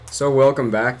So welcome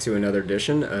back to another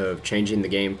edition of Changing the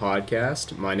Game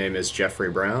podcast. My name is Jeffrey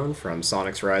Brown from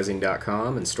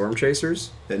SonicsRising.com and Storm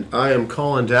Chasers. And I am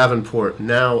Colin Davenport,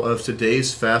 now of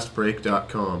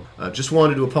Today'sFastBreak.com. Just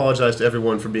wanted to apologize to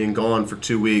everyone for being gone for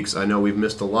 2 weeks. I know we've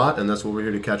missed a lot, and that's what we're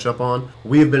here to catch up on.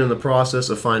 We have been in the process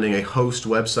of finding a host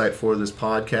website for this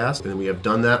podcast, and we have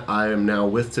done that. I am now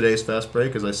with Today's Fast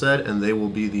Break, as I said, and they will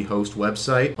be the host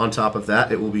website. On top of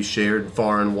that, it will be shared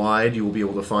far and wide. You will be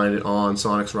able to find it on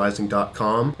SonicsRising.com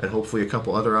and hopefully a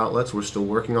couple other outlets. We're still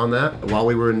working on that. While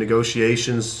we were in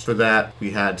negotiations for that,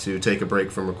 we had to take a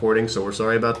break from recording, so we're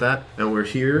sorry about that. And we're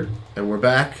here, and we're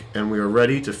back, and we are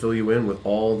ready to fill you in with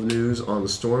all the news on the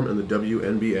Storm and the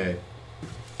WNBA.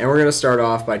 And we're going to start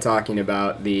off by talking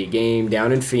about the game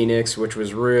down in Phoenix, which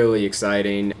was really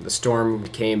exciting. The Storm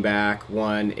came back,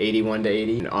 won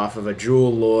 81-80 off of a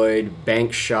Jewell Loyd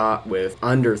bank shot with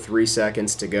under 3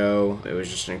 seconds to go. It was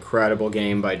just an incredible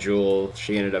game by Jewell.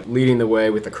 She ended up leading the way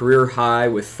with a career high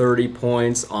with 30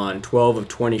 points on 12 of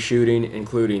 20 shooting,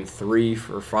 including 3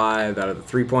 for 5 out of the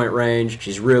three-point range.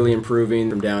 She's really improving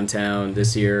from downtown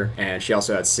this year, and she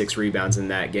also had 6 rebounds in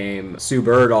that game. Sue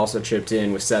Bird also chipped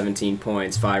in with 17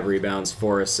 points, 5 rebounds,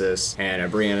 4 assists, and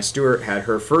Brianna Stewart had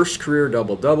her first career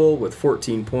double-double with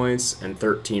 14 points and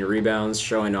 13 rebounds,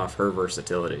 showing off her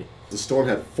versatility. The Storm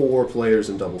had 4 players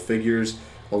in double figures,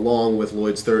 along with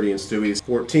Loyd's 30 and Stewie's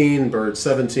 14, Bird's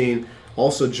 17.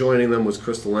 Also joining them was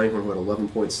Crystal Langhorne, who had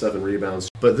 11.7 rebounds.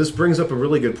 But this brings up a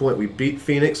really good point. We beat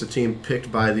Phoenix, a team picked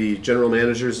by the general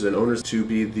managers and owners to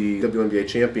be the WNBA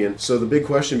champion. So the big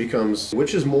question becomes,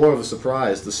 which is more of a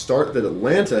surprise? The start that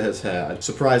Atlanta has had,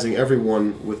 surprising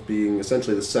everyone with being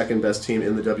essentially the second best team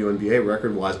in the WNBA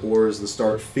record-wise, or is the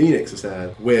start Phoenix has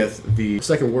had with the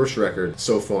second worst record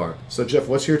so far? So Jeff,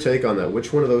 what's your take on that?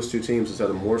 Which one of those two teams has had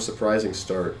a more surprising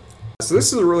start? So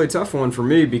this is a really tough one for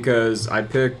me because I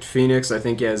picked Phoenix, I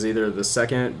think, as either the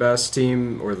second best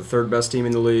team or the third best team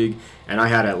in the league, and I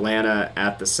had Atlanta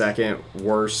at the second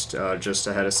worst, just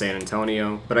ahead of San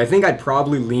Antonio. But I think I'd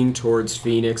probably lean towards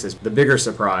Phoenix as the bigger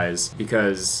surprise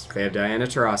because they have Diana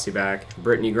Taurasi back,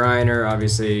 Brittany Griner,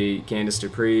 obviously Candice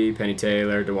Dupree, Penny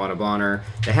Taylor, DeWanna Bonner.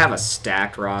 They have a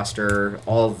stacked roster,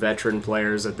 all veteran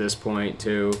players at this point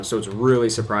too. So it's really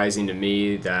surprising to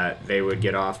me that they would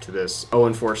get off to this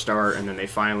 0-4 start and then they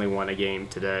finally won a game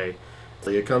today.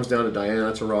 It comes down to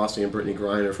Diana Taurasi and Brittany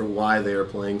Griner for why they are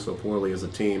playing so poorly as a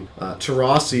team.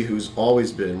 Taurasi, who's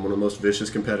always been one of the most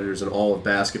vicious competitors in all of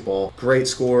basketball, great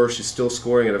scorer. She's still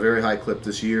scoring at a very high clip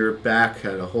this year. Back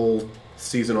had a whole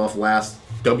season off last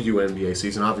WNBA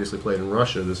season, obviously played in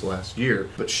Russia this last year.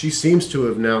 But she seems to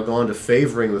have now gone to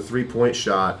favoring the three-point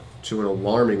shot to an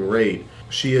alarming rate.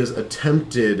 She has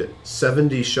attempted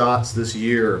 70 shots this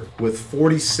year, with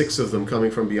 46 of them coming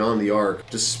from beyond the arc,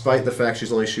 despite the fact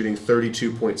she's only shooting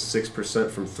 32.6%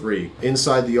 from 3.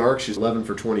 Inside the arc, she's 11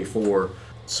 for 24.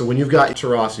 So when you've got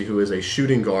Taurasi, who is a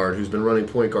shooting guard, who's been running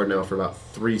point guard now for about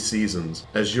 3 seasons,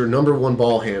 as your number one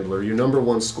ball handler, your number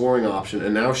one scoring option,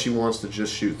 and now she wants to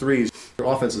just shoot threes,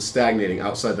 your offense is stagnating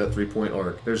outside that three-point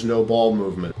arc. There's no ball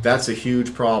movement. That's a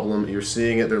huge problem. You're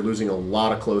seeing it. They're losing a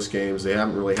lot of close games. They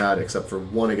haven't really had, except for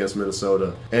one against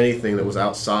Minnesota, anything that was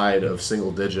outside of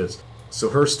single digits. So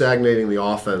her stagnating the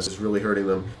offense is really hurting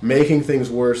them. Making things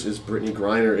worse is Brittany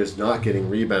Griner is not getting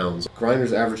rebounds.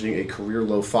 Griner's averaging a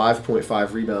career-low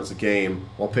 5.5 rebounds a game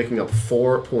while picking up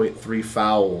 4.3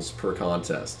 fouls per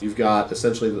contest. You've got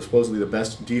essentially supposedly the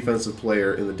best defensive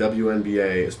player in the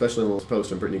WNBA, especially in the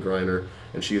post, in Brittany Griner,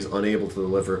 and she is unable to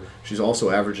deliver. She's also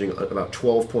averaging about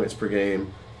 12 points per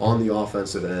game on the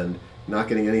offensive end, not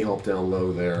getting any help down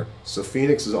low there. So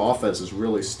Phoenix's offense is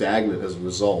really stagnant as a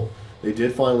result. They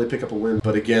did finally pick up a win,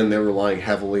 but again, they're relying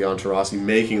heavily on Taurasi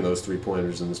making those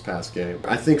three-pointers in this past game.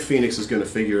 I think Phoenix is going to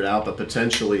figure it out, but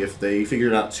potentially if they figure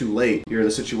it out too late, you're in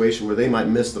a situation where they might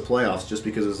miss the playoffs just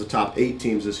because it's the top 8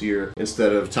 teams this year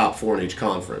instead of top 4 in each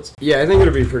conference. Yeah, I think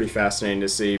it'll be pretty fascinating to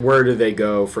see where do they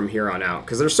go from here on out,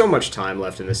 because there's so much time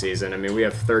left in the season. I mean, we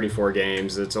have 34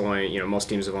 games. It's only, most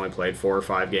teams have only played 4 or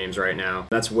 5 games right now.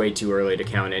 That's way too early to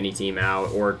count any team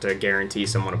out or to guarantee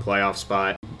someone a playoff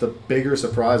spot. The bigger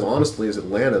surprise, honestly, is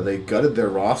Atlanta. They gutted their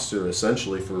roster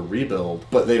essentially for a rebuild,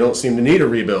 but they don't seem to need a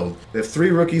rebuild. They have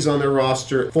 3 rookies on their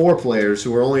roster, 4 players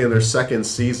who are only in their second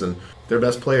season. Their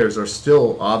best players are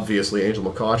still, obviously, Angel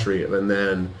McCoughtry, and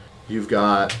then you've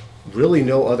got really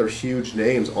no other huge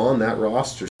names on that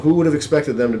roster. Who would have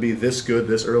expected them to be this good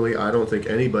this early? I don't think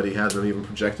anybody had them even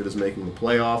projected as making the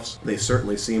playoffs. They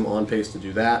certainly seem on pace to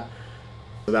do that.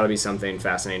 So that'll be something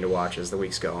fascinating to watch as the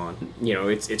weeks go on.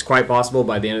 It's quite possible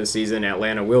by the end of the season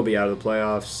Atlanta will be out of the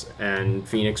playoffs and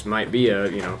Phoenix might be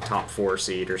a top 4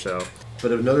 seed or so.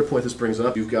 But another point this brings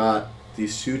up, you've got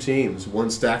these two teams, one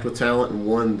stacked with talent and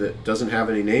one that doesn't have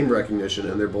any name recognition,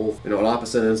 and they're both, at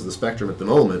opposite ends of the spectrum at the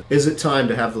moment. Is it time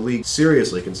to have the league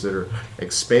seriously consider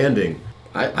expanding?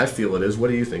 I feel it is. What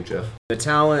do you think, Jeff? The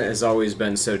talent has always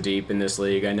been so deep in this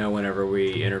league. I know whenever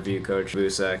we interview Coach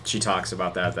Busek, she talks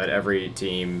about that every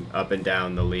team up and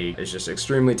down the league is just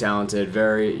extremely talented,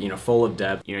 very, full of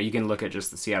depth. You can look at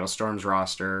just the Seattle Storm's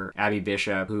roster. Abby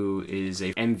Bishop, who is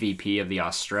a MVP of the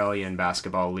Australian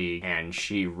Basketball League, and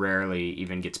she rarely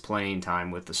even gets playing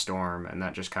time with the Storm, and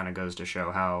that just kind of goes to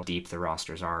show how deep the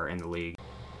rosters are in the league.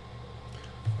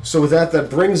 So with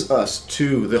that brings us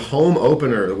to the home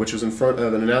opener, which was in front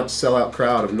of an announced sellout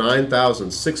crowd of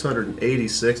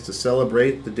 9,686 to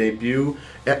celebrate the debut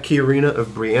at Key Arena of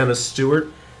Breanna Stewart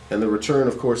and the return,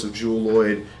 of course, of Jewell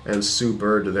Loyd and Sue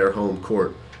Bird to their home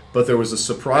court. But there was a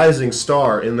surprising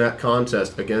star in that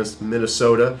contest against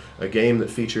Minnesota, a game that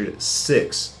featured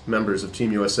 6 members of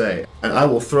Team USA. And I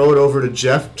will throw it over to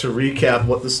Jeff to recap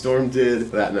what the Storm did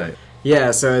that night.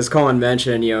 Yeah, so as Colin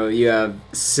mentioned, you have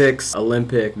 6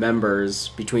 Olympic members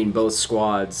between both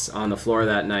squads on the floor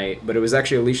that night, but it was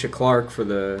actually Alicia Clark for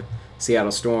the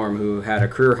Seattle Storm who had a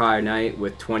career-high night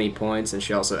with 20 points, and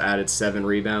she also added 7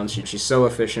 rebounds. She's so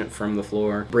efficient from the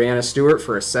floor. Breanna Stewart,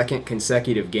 for a second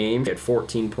consecutive game, had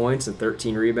 14 points and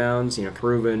 13 rebounds,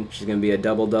 proven she's going to be a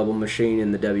double-double machine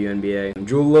in the WNBA.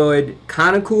 Jewell Loyd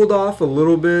kind of cooled off a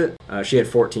little bit. She had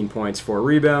 14 points, 4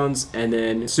 rebounds, and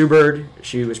then Sue Bird,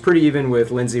 she was pretty even with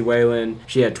Lindsay Whalen.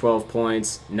 She had 12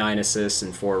 points, 9 assists,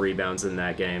 and 4 rebounds in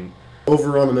that game.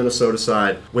 Over on the Minnesota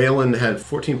side, Whalen had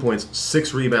 14 points,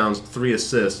 6 rebounds, 3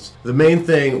 assists. The main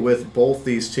thing with both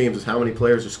these teams is how many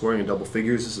players are scoring in double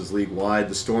figures. This is league-wide.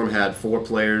 The Storm had 4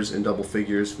 players in double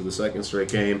figures for the second straight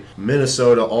game.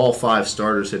 Minnesota, all 5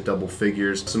 starters hit double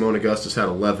figures. Simone Augustus had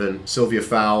 11. Sylvia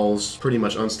Fowles, pretty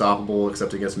much unstoppable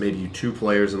except against maybe 2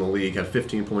 players in the league, had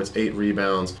 15 points, 8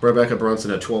 rebounds. Rebecca Brunson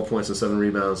had 12 points and 7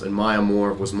 rebounds. And Maya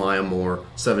Moore was Maya Moore,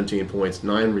 17 points,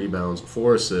 9 rebounds,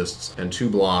 4 assists, and 2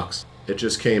 blocks. It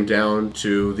just came down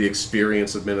to the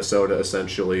experience of Minnesota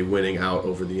essentially winning out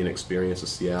over the inexperience of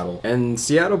Seattle. And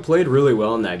Seattle played really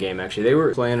well in that game, actually. They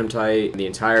were playing them tight the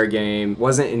entire game. It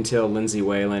wasn't until Lindsay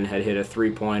Whalen had hit a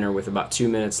 3-pointer with about 2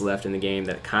 minutes left in the game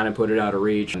that kind of put it out of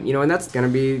reach. And that's going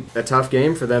to be a tough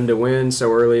game for them to win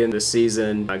so early in the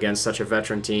season against such a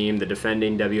veteran team, the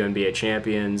defending WNBA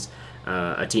champions,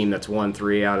 a team that's won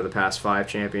 3 out of the past 5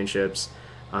 championships.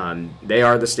 They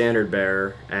are the standard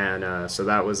bearer, and so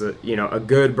that was a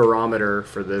good barometer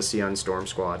for this young Storm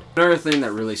squad. Another thing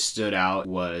that really stood out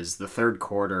was the third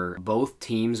quarter. Both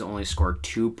teams only scored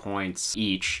 2 points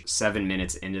each 7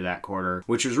 minutes into that quarter,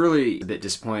 which was really a bit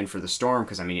disappointing for the Storm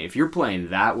because, if you're playing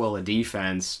that well a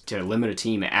defense to limit a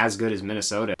team as good as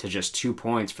Minnesota to just 2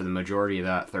 points for the majority of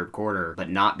that third quarter, but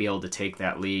not be able to take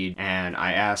that lead, and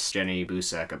I asked Jenny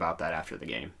Busek about that after the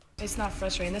game. It's not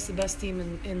frustrating. That's the best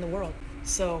team in the world.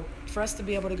 So for us to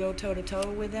be able to go toe-to-toe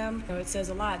with them, it says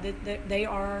a lot.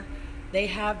 They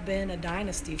have been a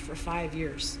dynasty for 5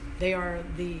 years. They are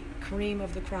the cream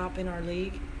of the crop in our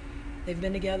league. They've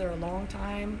been together a long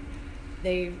time.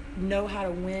 They know how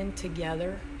to win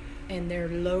together, and they're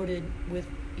loaded with,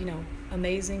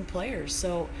 amazing players.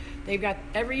 So they've got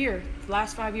every year, the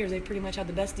last 5 years, they've pretty much had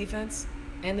the best defense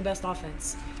and the best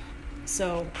offense.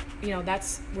 So,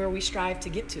 that's where we strive to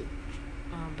get to.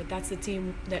 But that's the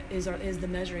team that is the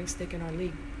measuring stick in our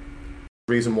league.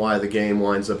 Reason why the game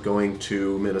winds up going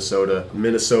to Minnesota.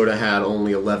 Minnesota had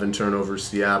only 11 turnovers.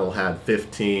 Seattle had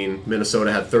 15.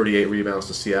 Minnesota had 38 rebounds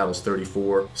to Seattle's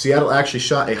 34. Seattle actually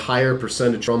shot a higher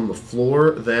percentage from the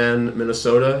floor than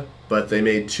Minnesota, but they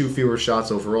made 2 fewer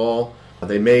shots overall.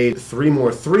 They made 3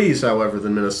 more threes, however,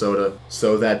 than Minnesota,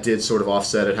 so that did sort of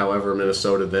offset it. However,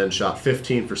 Minnesota then shot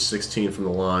 15 for 16 from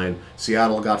the line.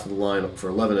 Seattle got to the line for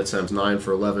 11 attempts, 9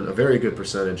 for 11, a very good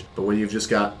percentage. But when you've just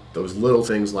got those little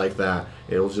things like that,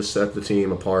 it'll just set the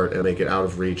team apart and make it out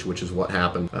of reach, which is what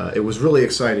happened. It was really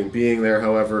exciting being there,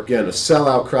 however. Again, a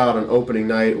sellout crowd on opening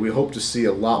night. We hope to see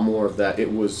a lot more of that.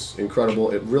 It was incredible.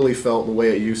 It really felt the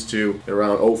way it used to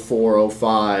around 04,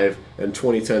 05, and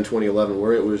 2010, 2011,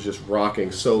 where it was just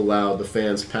rocking so loud. The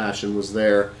fans' passion was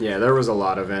there. Yeah, there was a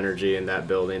lot of energy in that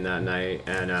building that night,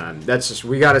 and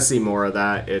we got to see more of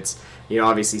that. It's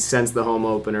obviously since the home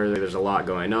opener, there's a lot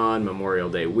going on, Memorial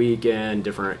Day weekend,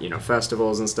 different,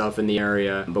 festivals and stuff in the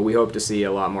area. But we hope to see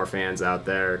a lot more fans out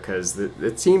there because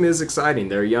the team is exciting.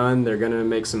 They're young, they're going to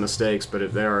make some mistakes,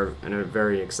 but they are a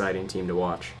very exciting team to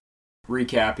watch.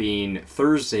 recapping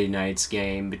Thursday night's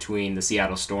game between the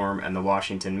Seattle Storm and the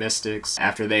Washington Mystics.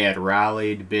 After they had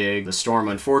rallied big, the Storm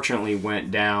unfortunately went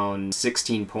down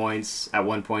 16 points at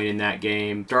one point in that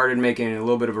game. Started making a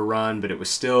little bit of a run, but it was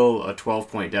still a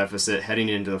 12-point deficit heading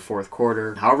into the fourth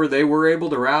quarter. However, they were able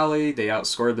to rally. They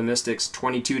outscored the Mystics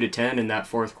 22-10 in that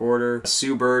fourth quarter.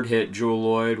 Sue Bird hit Jewell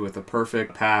Loyd with a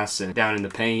perfect pass and down in the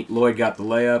paint. Loyd got the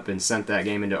layup and sent that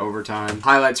game into overtime.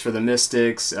 Highlights for the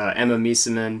Mystics: Emma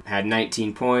Miesemann had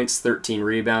 19 points, 13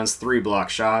 rebounds, 3 block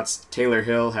shots. Taylor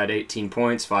Hill had 18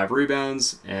 points, 5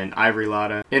 rebounds, and Ivory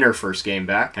Latta, in her first game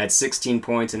back, had 16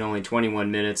 points in only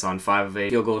 21 minutes on 5 of 8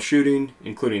 field goal shooting,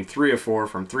 including 3 of 4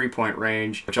 from 3-point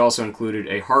range, which also included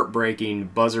a heartbreaking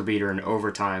buzzer beater in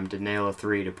overtime to nail a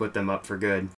 3 to put them up for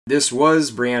good. This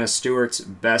was Breanna Stewart's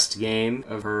best game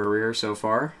of her career so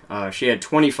far. She had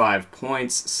 25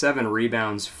 points, 7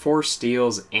 rebounds, 4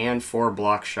 steals, and 4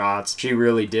 block shots. She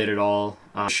really did it all,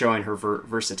 showing her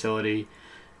versatility.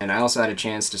 And I also had a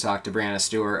chance to talk to Breanna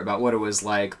Stewart about what it was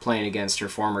like playing against her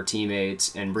former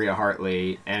teammates and Bria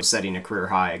Hartley and setting a career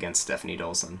high against Stephanie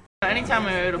Dolson. Anytime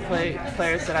I'm able to play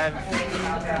players that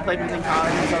I've played with in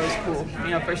college, it's always cool.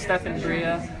 You know, for Steph and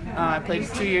Bria, I played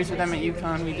 2 years with them at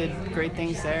UConn. We did great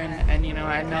things there, and you know,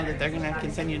 I know that they're going to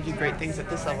continue to do great things at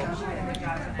this level.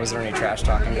 Was there any trash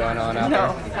talking going on out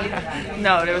there?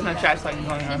 No, there was no trash talking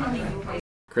going on.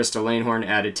 Krista Langhorne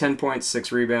added 10 points, 6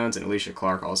 rebounds, and Alicia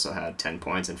Clark also had 10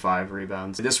 points and 5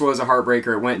 rebounds. This was a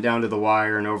heartbreaker. It went down to the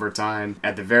wire in overtime.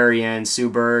 At the very end, Sue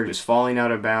Bird was falling out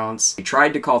of bounds. She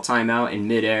tried to call timeout in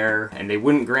midair, and they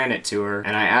wouldn't grant it to her,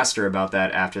 and I asked her about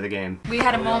that after the game. We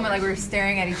had a moment like we were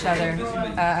staring at each other,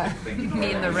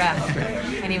 me and the ref,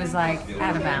 and he was like,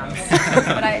 out of bounds.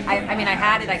 But I mean, I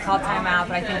had it, I called timeout,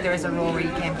 but I think there is a rule where you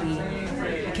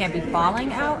can't be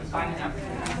falling out.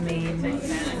 I mean,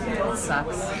 it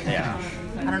sucks. Yeah.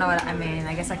 I don't know what I mean.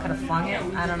 I guess I could have flung it.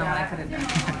 I don't know what I could have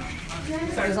done.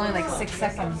 It was only like 6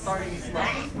 seconds.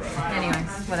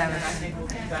 Anyways, whatever.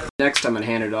 Next, I'm going to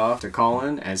hand it off to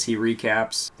Colin as he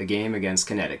recaps the game against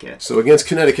Connecticut. So against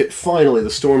Connecticut, finally, the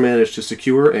Storm managed to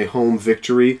secure a home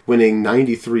victory, winning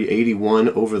 93-81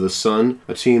 over the Sun,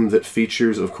 a team that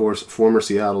features, of course, former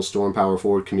Seattle Storm power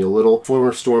forward Camille Little.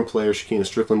 Former Storm player Shakina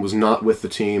Strickland was not with the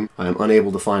team. I am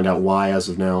unable to find out why as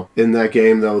of now. In that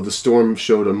game, though, the Storm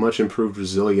showed a much improved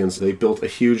resilience. They built a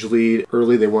huge lead.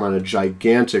 Early, they went on a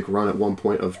gigantic run at one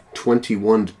point of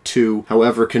 21-2.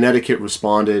 However, Connecticut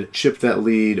responded, chipped that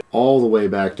lead all the way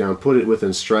back down, put it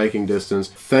within striking distance.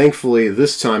 Thankfully,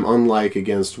 this time, unlike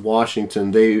against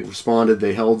Washington, they responded,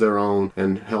 they held their own,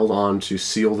 and held on to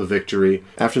seal the victory.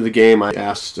 After the game, I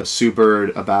asked Sue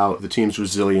Bird about the team's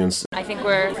resilience. I think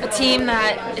we're a team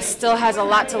that still has a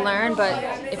lot to learn, but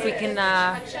if we can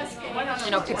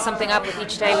pick something up with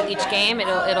each day, with each game,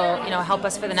 it'll help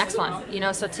us for the next one.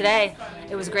 So today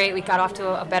it was great. We got off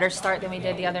to a better start than we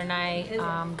did the other night.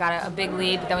 Got a big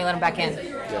lead, but then we let them back in. So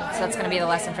that's going to be the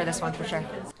lesson for this one for sure.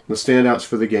 The standouts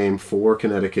for the game for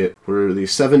Connecticut were the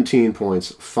 17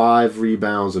 points, 5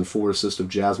 rebounds, and 4 assists of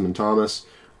Jasmine Thomas,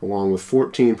 along with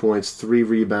 14 points, 3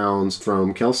 rebounds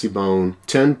from Kelsey Bone,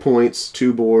 10 points,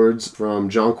 2 boards from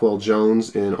Jonquel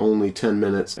Jones in only 10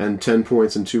 minutes, and 10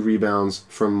 points and 2 rebounds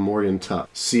from Morgan Tuck.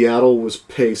 Seattle was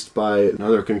paced by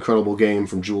another incredible game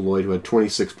from Jewell Loyd, who had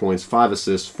 26 points, 5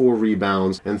 assists, 4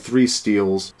 rebounds, and 3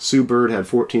 steals. Sue Bird had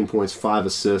 14 points, 5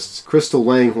 assists. Crystal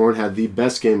Langhorne had the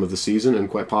best game of the season,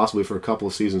 and quite possibly for a couple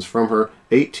of seasons from her.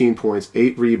 18 points,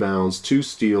 8 rebounds, 2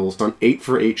 steals, on 8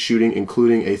 for 8 shooting,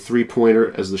 including a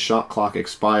 3-pointer as the shot clock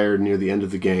expired near the end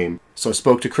of the game. So I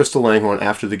spoke to Crystal Langhorne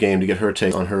after the game to get her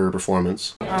take on her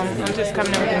performance. I'm just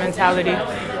coming in with the mentality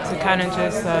to kind of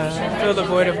just fill the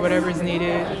void of whatever's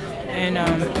needed. And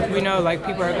we know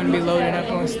people are going to be loading up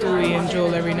on Stewie and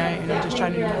Jewell every night, and I'm just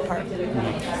trying to do my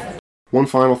part. One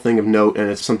final thing of note,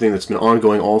 and it's something that's been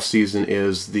ongoing all season,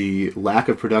 is the lack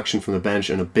of production from the bench,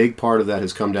 and a big part of that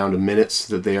has come down to minutes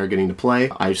that they are getting to play.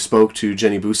 I spoke to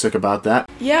Jenny Busick about that.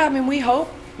 Yeah, I mean, we hope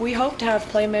to have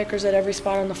playmakers at every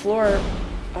spot on the floor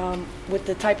with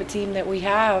the type of team that we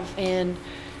have, and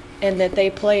that they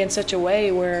play in such a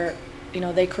way where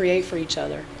they create for each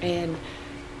other. And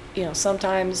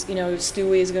sometimes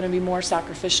Stewie is going to be more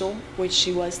sacrificial, which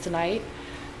she was tonight.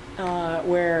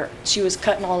 Where she was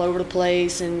cutting all over the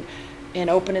place and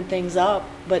opening things up,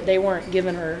 but they weren't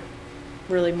giving her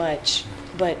really much.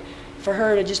 But for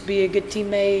her to just be a good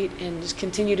teammate and just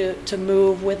continue to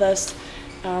move with us,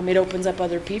 it opens up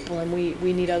other people, and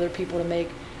we need other people to make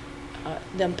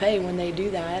them pay when they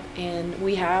do that. And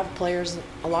we have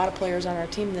a lot of players on our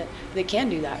team that can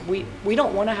do that. We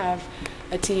don't want to have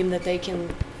a team that they can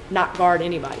not guard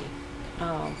anybody.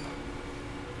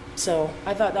 So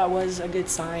I thought that was a good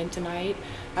sign tonight.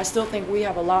 I still think we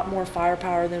have a lot more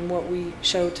firepower than what we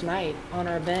showed tonight on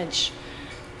our bench.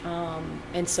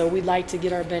 And so we'd like to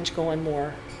get our bench going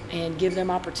more and give them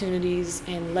opportunities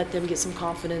and let them get some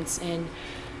confidence and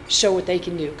show what they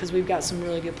can do, because we've got some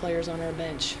really good players on our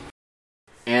bench.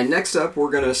 And next up, we're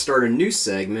going to start a new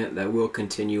segment that will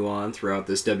continue on throughout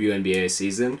this WNBA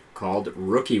season called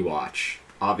Rookie Watch.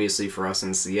 Obviously, for us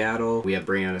in Seattle, we have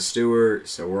Breanna Stewart,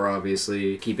 so we're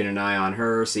obviously keeping an eye on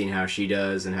her, seeing how she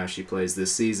does and how she plays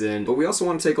this season. But we also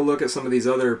want to take a look at some of these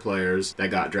other players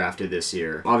that got drafted this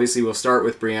year. Obviously, we'll start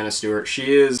with Breanna Stewart.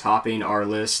 She is topping our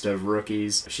list of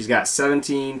rookies. She's got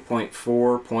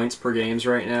 17.4 points per game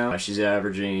right now. She's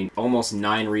averaging almost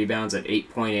 9 rebounds at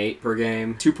 8.8 per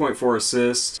game, 2.4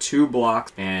 assists, 2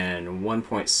 blocks, and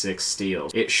 1.6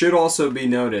 steals. It should also be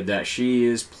noted that she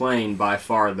is playing by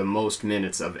far the most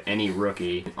minutes of any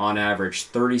rookie, on average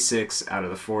 36 out of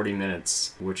the 40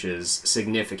 minutes, which is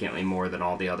significantly more than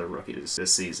all the other rookies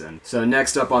this season. So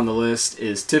next up on the list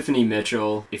is Tiffany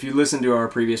Mitchell. If you listened to our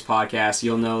previous podcast,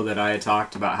 you'll know that I had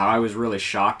talked about how I was really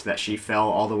shocked that she fell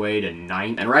all the way to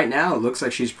 9th. And right now, it looks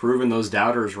like she's proven those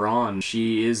doubters wrong.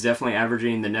 She is definitely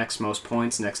averaging the next most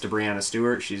points next to Breanna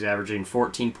Stewart. She's averaging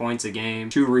 14 points a game,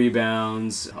 2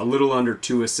 rebounds, a little under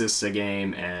 2 assists a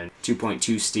game, and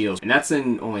 2.2 steals. And that's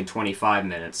in only 25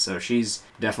 minutes, so she's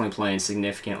definitely playing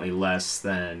significantly less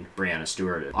than Breanna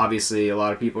Stewart is. Obviously, a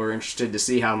lot of people are interested to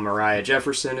see how Mariah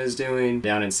Jefferson is doing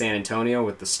down in San Antonio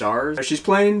with the Stars. She's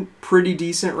playing pretty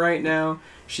decent right now.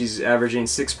 She's averaging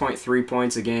 6.3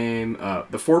 points a game.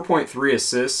 The 4.3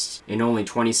 assists in only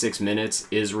 26 minutes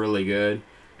is really good,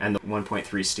 and the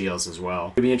 1.3 steals as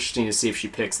well. It'll be interesting to see if she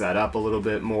picks that up a little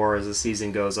bit more as the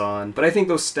season goes on. But I think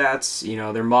those stats,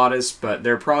 they're modest, but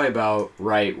they're probably about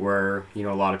right where, a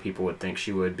lot of people would think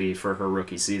she would be for her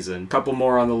rookie season. A couple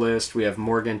more on the list. We have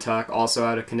Morgan Tuck, also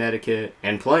out of Connecticut,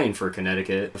 and playing for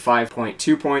Connecticut.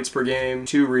 5.2 points per game,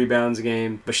 2 rebounds a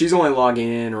game, but she's only logging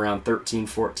in around 13,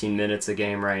 14 minutes a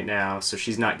game right now, so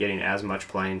she's not getting as much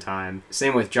playing time.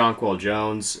 Same with Jonquel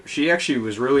Jones. She actually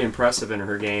was really impressive in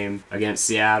her game against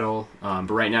Seattle.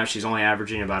 But right now she's only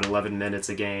averaging about 11 minutes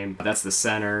a game. That's the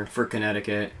center for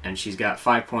Connecticut, and she's got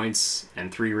 5 points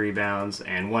and 3 rebounds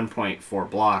and 1.4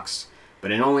 blocks, but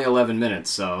in only 11 minutes.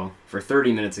 So for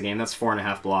 30 minutes a game, that's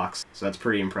 4.5 blocks. So that's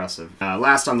pretty impressive.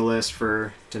 Last on the list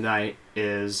for tonight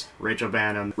is Rachel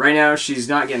Banham. Right now she's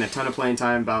not getting a ton of playing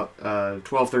time, about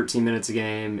 12-13 minutes a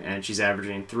game, and she's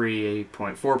averaging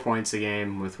 3.4 points a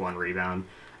game with 1 rebound.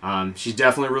 She's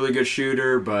definitely a really good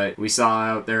shooter, but we saw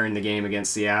out there in the game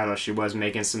against Seattle, she was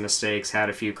making some mistakes, had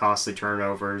a few costly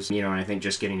turnovers, and I think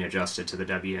just getting adjusted to the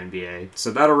WNBA. So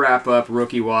that'll wrap up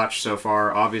Rookie Watch so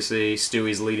far. Obviously,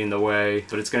 Stewie's leading the way,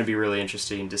 but it's going to be really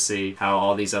interesting to see how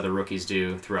all these other rookies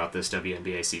do throughout this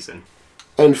WNBA season.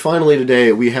 And finally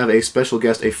today, we have a special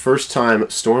guest, a first-time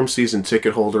Storm season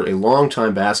ticket holder, a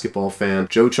longtime basketball fan,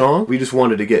 Joe Chong. We just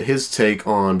wanted to get his take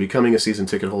on becoming a season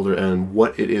ticket holder and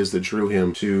what it is that drew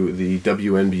him to the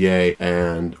WNBA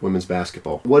and women's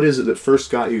basketball. What is it that first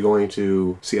got you going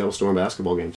to Seattle Storm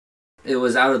basketball games? It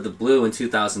was out of the blue in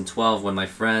 2012 when my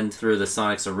friend, through the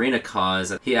Sonics Arena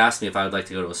cause, he asked me if I would like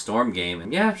to go to a Storm game.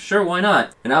 And yeah, sure, why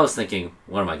not? And I was thinking,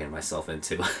 what am I getting myself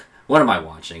into? What am I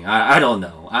watching? I don't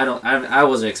know. I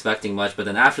wasn't expecting much, but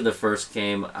then after the first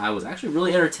game, I was actually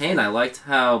really entertained. I liked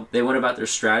how they went about their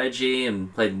strategy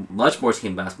and played much more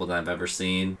team basketball than I've ever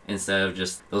seen, instead of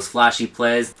just those flashy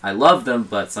plays. I love them,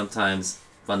 but sometimes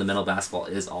fundamental basketball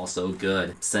is also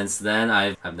good. Since then,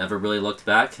 I've never really looked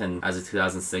back, and as of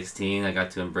 2016, I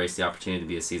got to embrace the opportunity to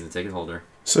be a season ticket holder.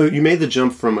 So you made the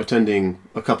jump from attending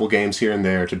a couple games here and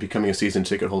there to becoming a season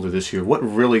ticket holder this year. What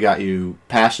really got you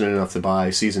passionate enough to buy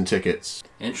season tickets?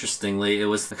 Interestingly, it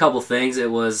was a couple things.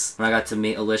 It was when I got to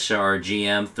meet Alicia, our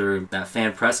GM, through that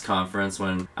fan press conference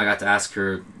when I got to ask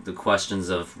her the questions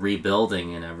of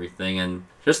rebuilding and everything. And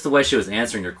just the way she was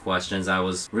answering her questions, I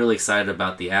was really excited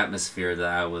about the atmosphere that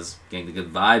I was getting the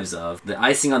good vibes of. The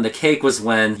icing on the cake was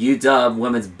when UW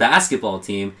women's basketball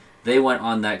team, they went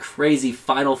on that crazy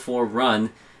Final Four run,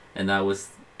 and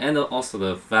also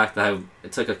the fact that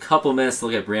it took a couple minutes to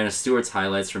look at Breanna Stewart's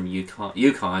highlights from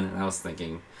UConn, and I was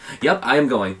thinking, yep, I am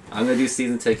going. I'm going to do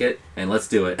season ticket, and let's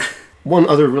do it. One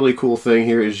other really cool thing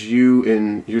here is you,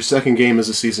 in your second game as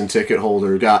a season ticket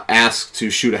holder, got asked to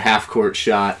shoot a half-court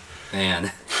shot.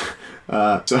 Man.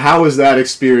 So how was that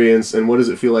experience, and what does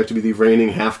it feel like to be the reigning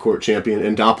half-court champion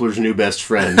and Doppler's new best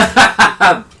friend?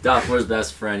 Doppler's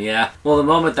best friend, yeah. Well, the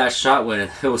moment that shot went in,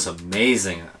 it was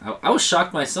amazing. I was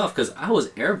shocked myself because I was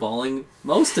airballing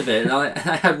most of it. And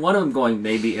I had one of them going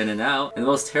maybe in and out. And the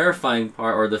most terrifying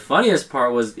part, or the funniest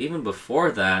part, was even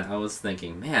before that, I was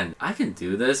thinking, man, I can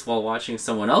do this while watching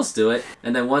someone else do it.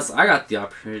 And then once I got the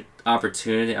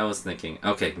opportunity, I was thinking,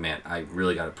 okay, man, I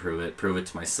really got to prove it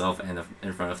to myself and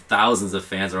in front of thousands of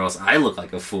fans, or else I look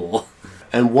like a fool.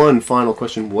 And one final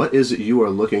question, what is it you are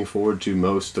looking forward to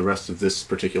most the rest of this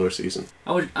particular season?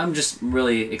 I'm just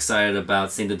really excited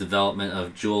about seeing the development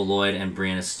of Jewell Loyd and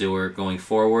Breanna Stewart going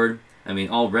forward. I mean,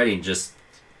 already just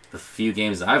the few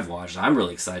games that I've watched, I'm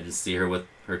really excited to see her with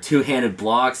her two-handed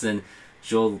blocks and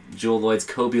Jewell Loyd's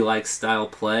Kobe-like style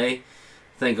play.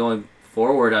 I think going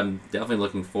forward, I'm definitely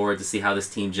looking forward to see how this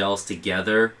team gels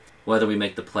together, whether we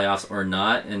make the playoffs or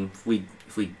not. And if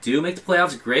we do make the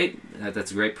playoffs, great.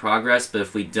 That's great progress. But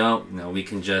if we don't, we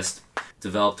can just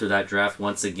develop through that draft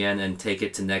once again and take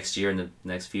it to next year and the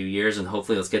next few years, and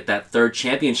hopefully let's get that third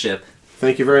championship.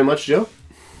 Thank you very much, Joe.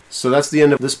 So that's the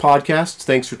end of this podcast.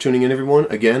 Thanks for tuning in, everyone.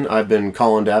 Again, I've been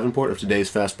Colin Davenport of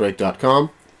today'sfastbreak.com.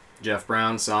 Jeff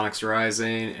Brown, Sonics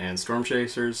Rising, and Storm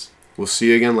Chasers. We'll see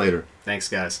you again later. Thanks,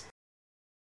 guys.